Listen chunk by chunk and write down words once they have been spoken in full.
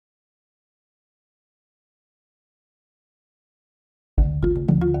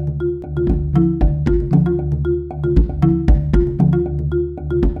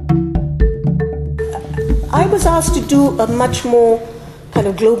asked to do a much more kind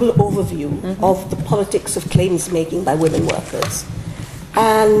of global overview of the politics of claims making by women workers.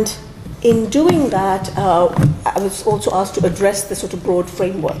 And in doing that, I was also asked to address the sort of broad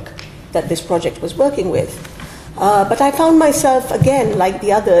framework that this project was working with. But I found myself, again, like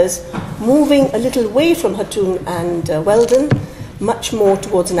the others, moving a little away from Hatoun and Weldon, much more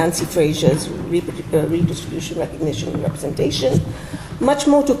towards Nancy Fraser's redistribution, recognition, and representation, much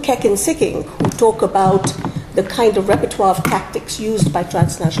more to Keck and Sicking, who talk about the kind of repertoire of tactics used by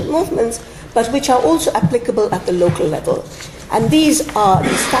transnational movements, but which are also applicable at the local level. And these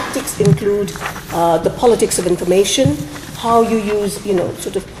tactics include the politics of information, how you use,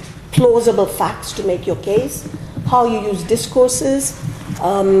 sort of plausible facts to make your case, how you use discourses,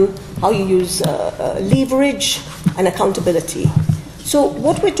 how you use leverage and accountability. So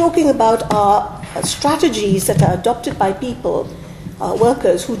what we're talking about are strategies that are adopted by people,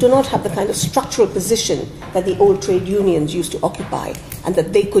 workers who do not have the kind of structural position that the old trade unions used to occupy and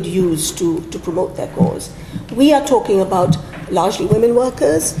that they could use to promote their cause. We are talking about largely women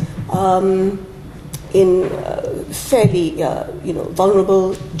workers in fairly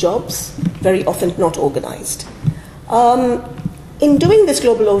vulnerable jobs, very often not organized. In doing this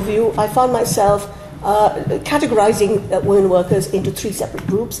global overview, I found myself categorizing women workers into three separate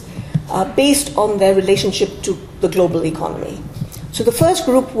groups based on their relationship to the global economy. So the first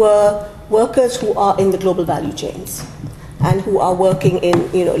group were workers who are in the global value chains and who are working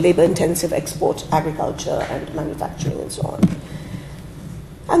in labor-intensive export, agriculture, and manufacturing, and so on.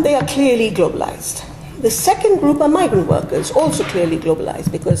 And they are clearly globalized. The second group are migrant workers, also clearly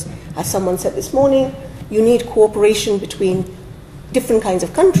globalized, because, as someone said this morning, you need cooperation between different kinds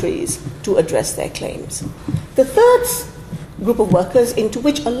of countries to address their claims. The third group of workers, into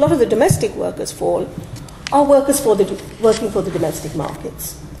which a lot of the domestic workers fall, are workers working for the domestic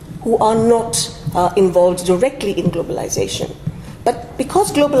markets, who are not involved directly in globalization. But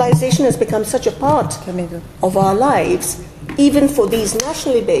because globalization has become such a part of our lives, even for these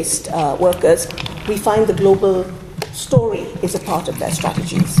nationally based workers, we find the global story is a part of their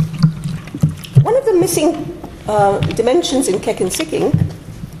strategies. One of the missing dimensions in Keck and Sicking,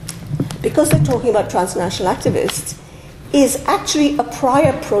 because they're talking about transnational activists, is actually a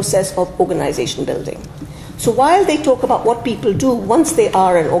prior process of organization building. So while they talk about what people do once they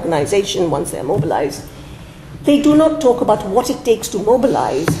are an organization, once they're mobilized, they do not talk about what it takes to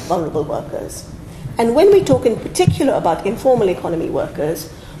mobilize vulnerable workers. And when we talk in particular about informal economy workers,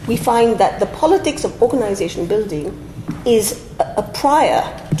 we find that the politics of organization building is a prior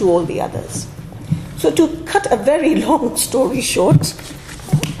to all the others. So to cut a very long story short,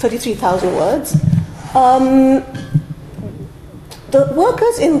 33,000 words, the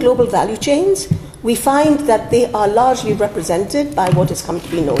workers in global value chains, we find that they are largely represented by what has come to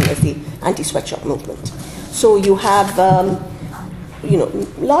be known as the anti-sweatshop movement. So you have,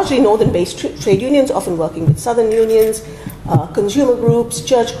 largely northern-based trade unions, often working with southern unions, consumer groups,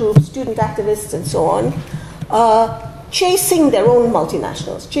 church groups, student activists, and so on, chasing their own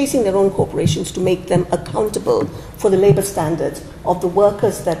multinationals, chasing their own corporations to make them accountable for the labor standards of the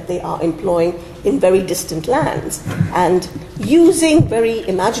workers that they are employing in very distant lands, and using very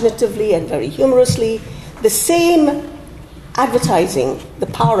imaginatively and very humorously the same advertising, the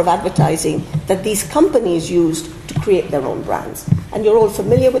power of advertising that these companies used to create their own brands. And you're all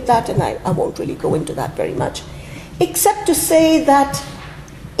familiar with that, and I won't really go into that very much, except to say that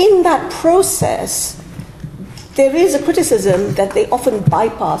in that process, there is a criticism that they often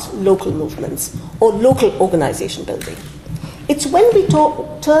bypass local movements or local organization building. It's when we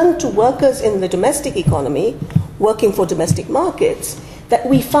turn to workers in the domestic economy, working for domestic markets, that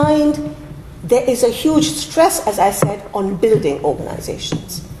we find there is a huge stress, as I said, on building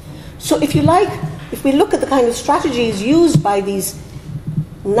organizations. So if you like, if we look at the kind of strategies used by these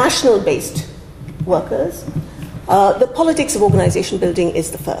national-based workers, the politics of organization building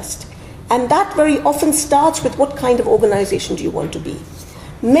is the first. And that very often starts with what kind of organization do you want to be.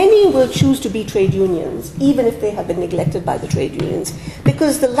 Many will choose to be trade unions, even if they have been neglected by the trade unions,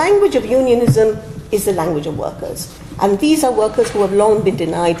 because the language of unionism is the language of workers. And these are workers who have long been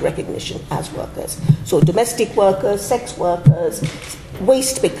denied recognition as workers. So domestic workers, sex workers,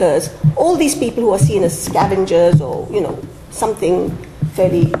 waste pickers, all these people who are seen as scavengers or, something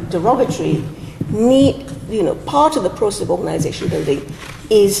fairly derogatory, need, part of the process of organization building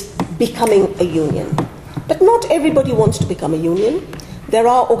is becoming a union. But not everybody wants to become a union. There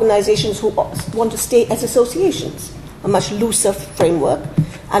are organizations who want to stay as associations, a much looser framework,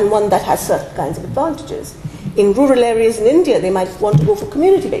 and one that has certain kinds of advantages. In rural areas in India, they might want to go for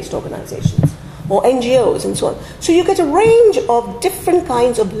community-based organizations or NGOs and so on. So you get a range of different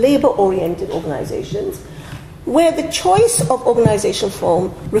kinds of labor-oriented organizations, where the choice of organizational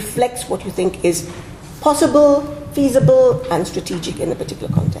form reflects what you think is possible, feasible, and strategic in a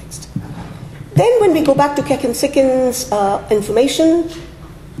particular context. Then when we go back to Keck and Sicken's information,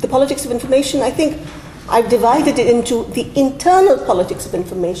 the politics of information, I think I've divided it into the internal politics of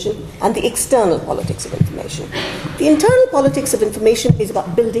information and the external politics of information. The internal politics of information is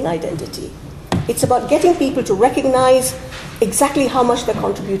about building identity. It's about getting people to recognize exactly how much they're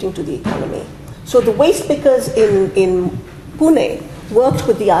contributing to the economy. So the waste pickers in Pune worked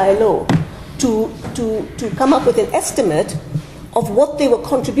with the ILO to come up with an estimate of what they were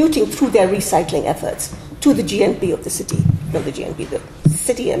contributing through their recycling efforts to the GNP of the city, not the GNP, the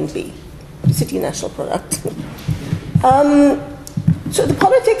city NP, the city national product. So the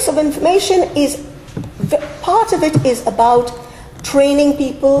politics of information is, part of it is about training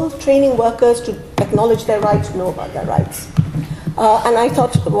people, training workers to acknowledge their rights, know about their rights. And I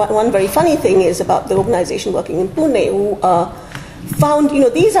thought one very funny thing is about the organization working in Pune who found,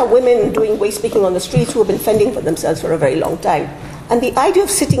 these are women doing waste picking on the streets who have been fending for themselves for a very long time. And the idea of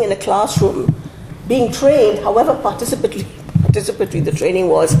sitting in a classroom, being trained, however participatory the training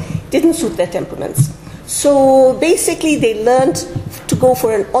was, didn't suit their temperaments. So basically they learned to go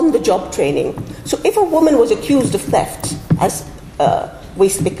for an on-the-job training. So if a woman was accused of theft, as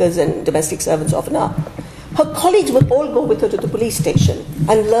waste pickers and domestic servants often are, her colleagues would all go with her to the police station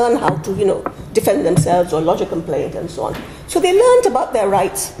and learn how to, defend themselves or lodge a complaint and so on. So they learned about their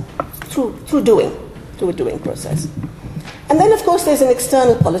rights through a doing process. And then, of course, there's an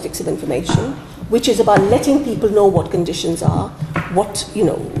external politics of information, which is about letting people know what conditions are, what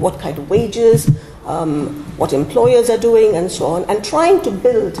kind of wages, what employers are doing, and so on, and trying to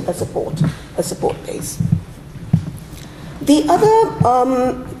build a support base. The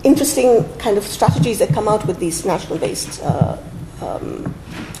other interesting kind of strategies that come out with these national-based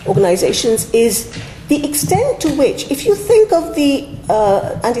organizations is the extent to which, if you think of the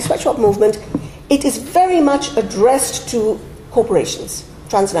anti-sweatshop movement, it is very much addressed to corporations,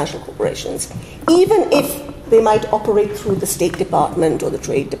 transnational corporations, even if they might operate through the State Department or the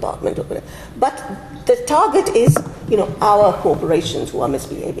Trade Department or whatever. But the target is, our corporations who are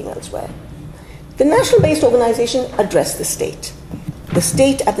misbehaving elsewhere. The national-based organizations address the state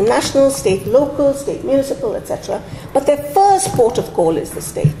at the national, state local, state municipal, etc. But their first port of call is the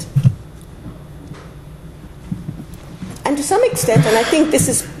state. And to some extent, and I think this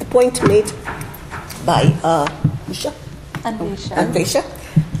is the point made by Andresha,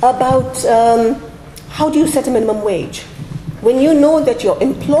 about how do you set a minimum wage when you know that your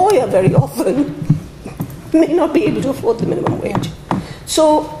employer very often may not be able to afford the minimum wage.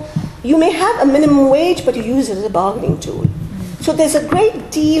 So you may have a minimum wage, but you use it as a bargaining tool. So there's a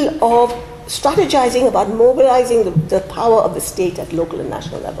great deal of strategizing about mobilizing the power of the state at local and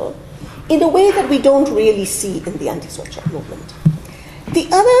national level in a way that we don't really see in the anti-sweatshop movement. The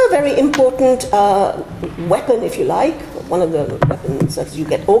other very important weapon, if you like, one of the weapons as you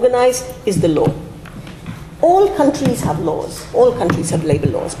get organized, is the law. All countries have laws, all countries have labor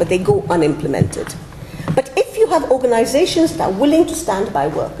laws, but they go unimplemented. But if you have organizations that are willing to stand by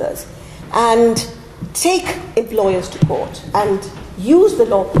workers and take employers to court and use the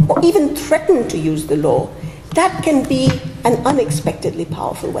law, or even threaten to use the law, that can be an unexpectedly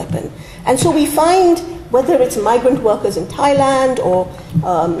powerful weapon. And so we find, whether it's migrant workers in Thailand or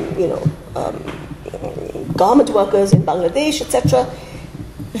garment workers in Bangladesh, etc.,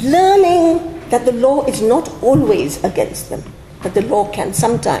 learning that the law is not always against them, that the law can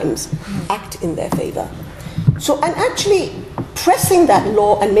sometimes act in their favor. So, and actually pressing that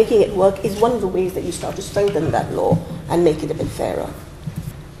law and making it work is one of the ways that you start to strengthen that law and make it a bit fairer.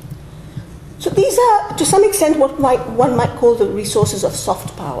 So these are, to some extent, what one might call the resources of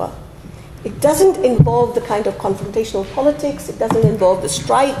soft power. It doesn't involve the kind of confrontational politics, it doesn't involve the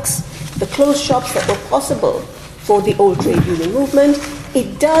strikes, the closed shops that were possible for the old trade union movement.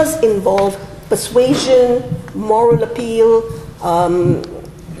 It does involve persuasion, moral appeal,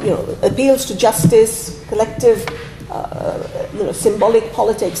 appeals to justice, collective, symbolic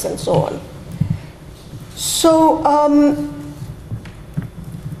politics, and so on. So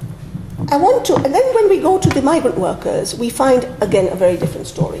and then when we go to the migrant workers, we find, again, a very different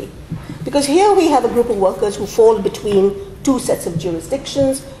story. Because here we have a group of workers who fall between two sets of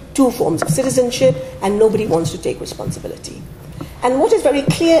jurisdictions, two forms of citizenship, and nobody wants to take responsibility. And what is very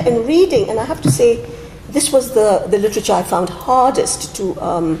clear in reading, and I have to say, this was the literature I found hardest to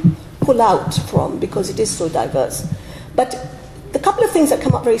pull out from because it is so diverse. But the couple of things that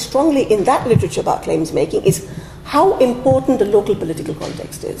come up very strongly in that literature about claims making is how important the local political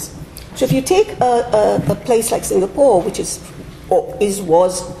context is. So if you take a place like Singapore, which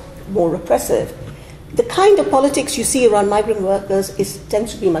was more repressive, the kind of politics you see around migrant workers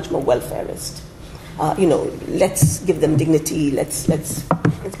tends to be much more welfarist. Let's give them dignity, let's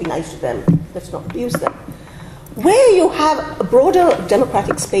be nice to them, let's not abuse them. Where you have a broader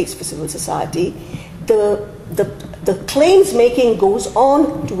democratic space for civil society, the claims making goes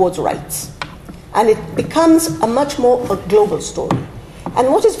on towards rights, and it becomes a much more a global story. And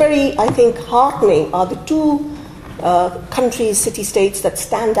what is very, I think, heartening are the two countries, city-states that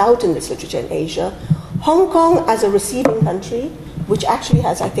stand out in this literature in Asia. Hong Kong as a receiving country, which actually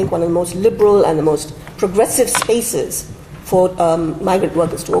has, I think, one of the most liberal and the most progressive spaces for migrant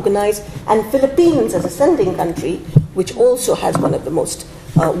workers to organize, and Philippines as a sending country, which also has one of the most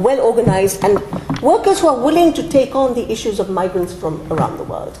well-organized and workers who are willing to take on the issues of migrants from around the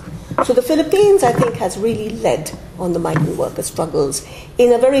world. So the Philippines, I think, has really led on the migrant worker struggles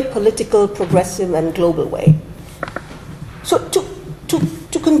in a very political, progressive, and global way. So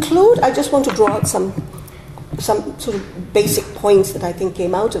to conclude, I just want to draw out some sort of basic points that I think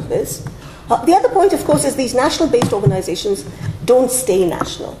came out of this. The other point, of course, is these national-based organizations don't stay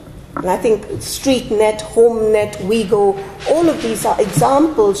national. And I think StreetNet, HomeNet, WeGo, all of these are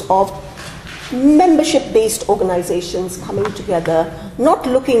examples of membership-based organizations coming together, not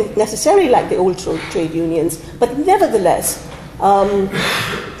looking necessarily like the old trade unions, but nevertheless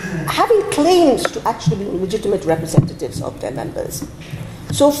having claims to actually be legitimate representatives of their members.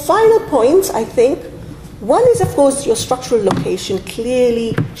 So final points, I think. One is, of course, your structural location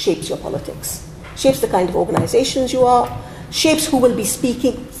clearly shapes your politics, shapes the kind of organizations you are, shapes who will be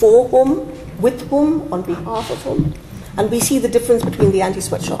speaking for whom, with whom, on behalf of whom. And we see the difference between the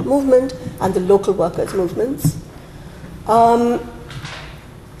anti-sweatshop movement and the local workers' movements.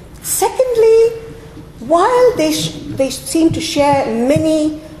 Secondly, while they seem to share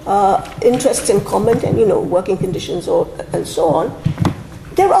many interests in common and, working conditions and so on,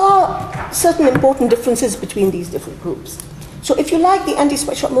 there are certain important differences between these different groups. So if you like, the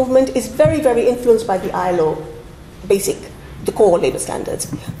anti-sweatshop movement is very, very influenced by the ILO the core labor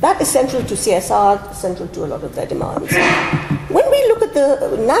standards. That is central to CSR, central to a lot of their demands. When we look at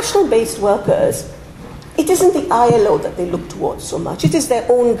the national-based workers, it isn't the ILO that they look towards so much. It is their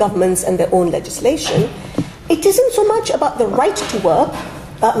own governments and their own legislation. It isn't so much about the right to work,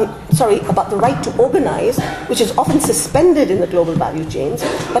 about the right to organize, which is often suspended in the global value chains,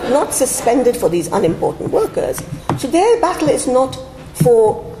 but not suspended for these unimportant workers. So their battle is not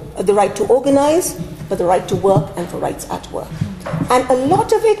for the right to organize, but the right to work and for rights at work. And a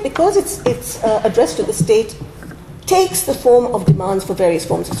lot of it, because it's addressed to the state, takes the form of demands for various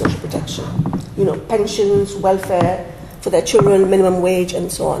forms of social protection. Pensions, welfare for their children, minimum wage,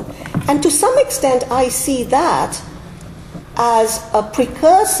 and so on. And to some extent, I see that as a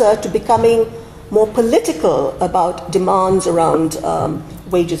precursor to becoming more political about demands around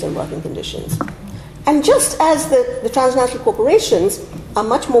wages and working conditions. And just as the transnational corporations are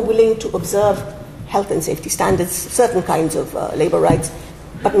much more willing to observe health and safety standards, certain kinds of labor rights,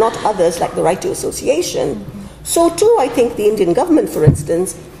 but not others like the right to association, so too I think the Indian government, for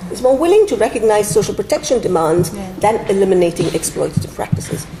instance, is more willing to recognize social protection demands than eliminating exploitative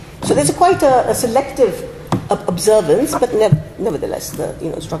practices. So there's quite a selective observance, but nevertheless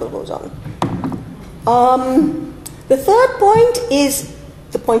the struggle goes on. The third point is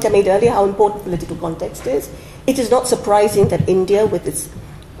the point I made earlier, how important political context is. It is not surprising that India, with its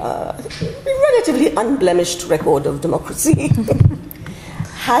relatively unblemished record of democracy,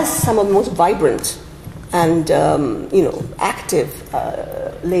 has some of the most vibrant and active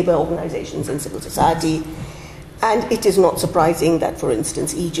labor organizations in civil society. And it is not surprising that, for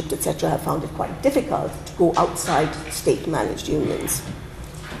instance, Egypt, etc., have found it quite difficult to go outside state-managed unions.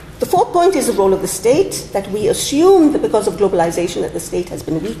 The fourth point is the role of the state, that we assume that because of globalization that the state has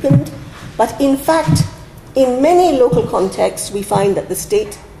been weakened, but in fact, in many local contexts, we find that the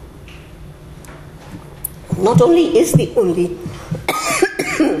state not only is the only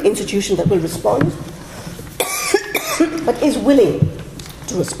institution that will respond, but is willing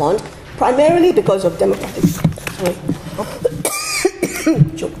to respond, primarily because of democratic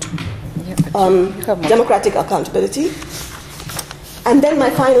democratic accountability. And then my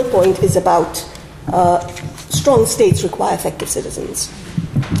final point is about strong states require effective citizens.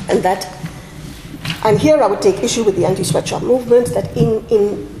 And here I would take issue with the anti-sweatshop movement, that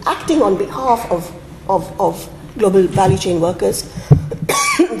in acting on behalf of global value chain workers,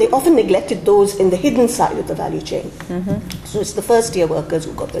 they often neglected those in the hidden side of the value chain. Mm-hmm. So it's the first-tier workers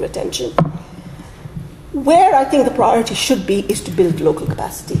who got their attention. Where I think the priority should be is to build local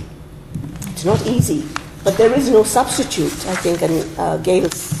capacity. It's not easy, but there is no substitute, I think, and Gail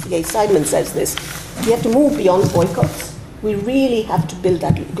Simon says this. We have to move beyond boycotts. We really have to build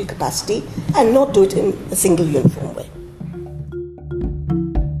that local capacity and not do it in a single uniform.